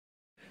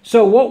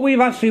So what we've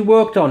actually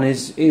worked on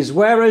is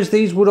whereas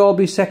these would all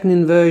be second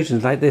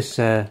inversions like this,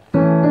 and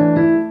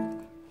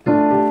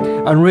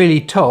really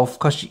tough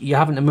because you're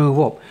having to move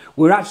up,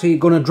 we're actually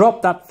going to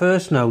drop that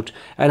first note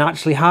and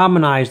actually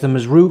harmonise them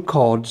as root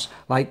chords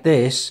like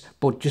this,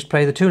 but just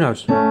play the two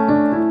notes.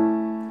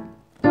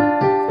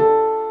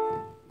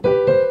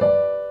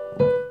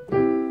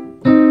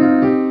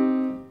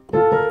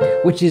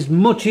 Which is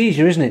much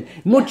easier, isn't it?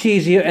 Much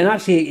easier, and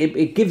actually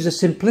it gives a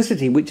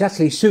simplicity which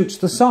actually suits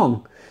the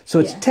song. So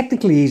it's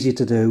technically easier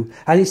to do,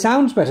 and it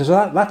sounds better.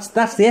 So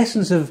that's the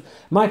essence of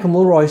Michael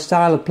Mulroy's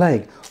style of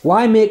playing.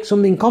 Why make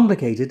something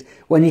complicated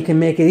when you can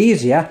make it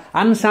easier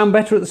and sound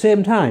better at the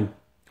same time?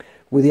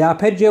 With the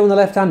arpeggio on the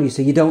left hand, you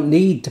see, you don't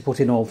need to put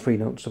in all three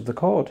notes of the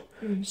chord.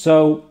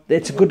 So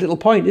it's a good little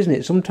point, isn't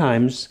it?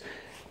 Sometimes,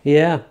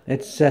 yeah,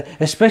 it's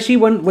especially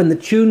when the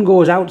tune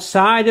goes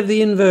outside of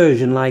the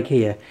inversion, like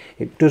here,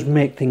 it does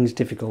make things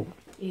difficult.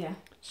 Yeah.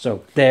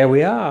 So there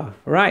we are.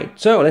 Right.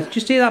 So let's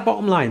just hear that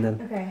bottom line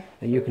then. Okay.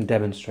 And you can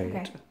demonstrate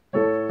it.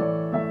 Okay.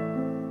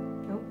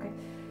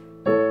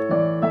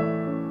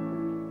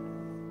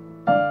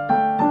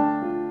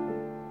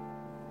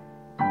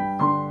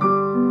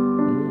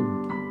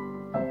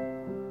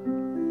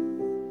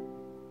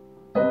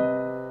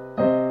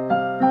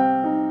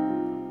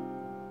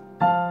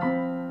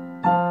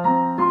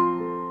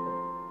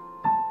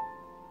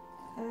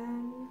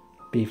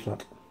 B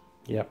flat.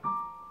 Yep.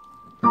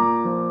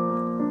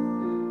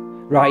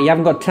 Right, you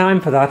haven't got time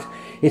for that.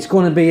 It's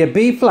going to be a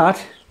B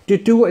flat.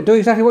 Do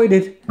exactly what you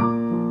did.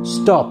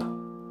 Stop.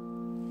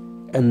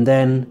 And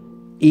then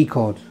E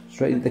chord.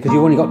 Straight, because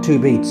you've only got 2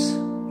 beats.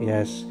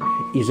 Yes.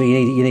 So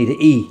you need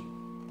an E.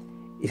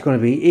 It's going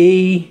to be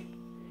E.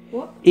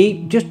 What?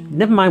 E. Just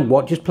never mind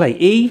what. Just play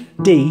E,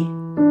 D,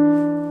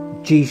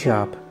 G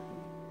sharp.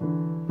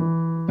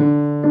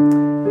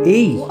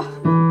 E.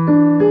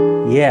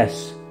 What?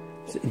 Yes.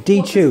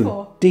 D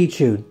tune. D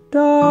tune.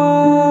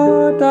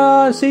 Da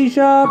da C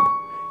sharp.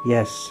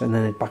 Yes, and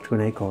then back to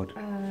an A chord.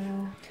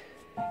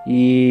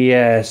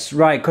 Yes,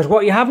 right, because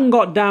what you haven't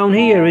got down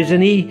here is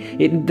an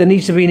E. There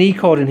needs to be an E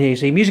chord in here.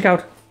 See, music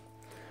out.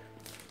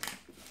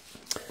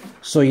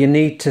 So you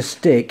need to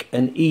stick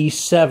an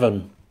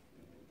E7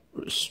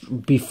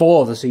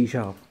 before the C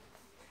sharp.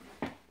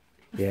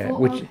 Yeah,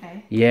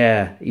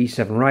 yeah,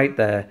 E7 right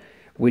there,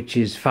 which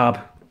is fab.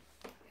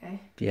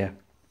 Okay. Yeah.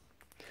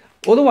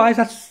 Otherwise,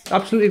 that's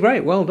absolutely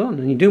great. Well done,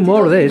 and you do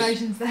more of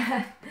this.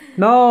 There.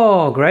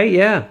 No, great,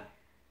 yeah.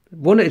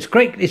 It's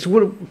great. It's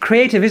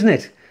creative, isn't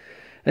it?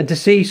 And to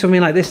see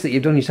something like this that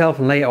you've done yourself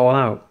and lay it all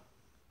out.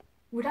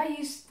 Would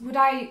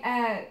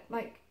I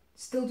like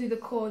still do the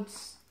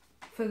chords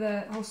for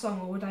the whole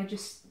song, or would I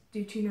just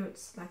do 2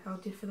 notes like I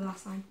did for the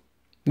last line?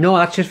 No,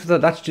 that's just for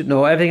the.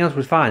 No, everything else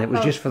was fine. It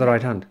was just for the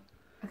right hand.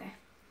 Okay.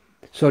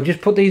 So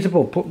just put these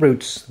above. Put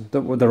roots.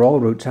 They're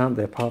all roots, aren't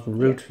they? Apart from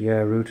root,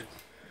 yeah, root.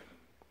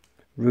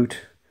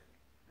 Root.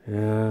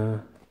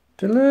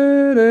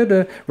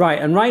 Right,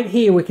 and right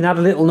here we can add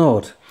a little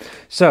note.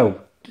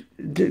 So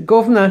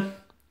go from there,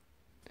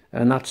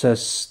 and that's a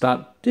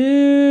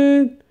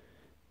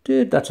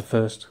that's a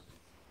first.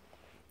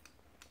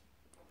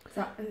 Is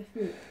that a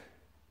root?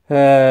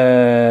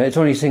 It's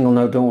only a single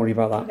note. Don't worry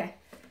about that. Okay.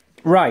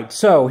 Right.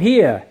 So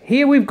here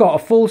we've got a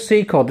full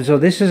C chord. So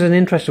this is an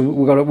interesting.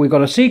 We've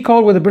got a C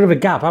chord with a bit of a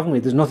gap, haven't we?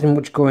 There's nothing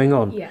much going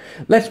on. Yeah.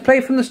 Let's play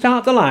from the start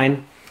of the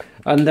line.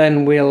 And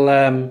then we'll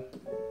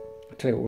tell you what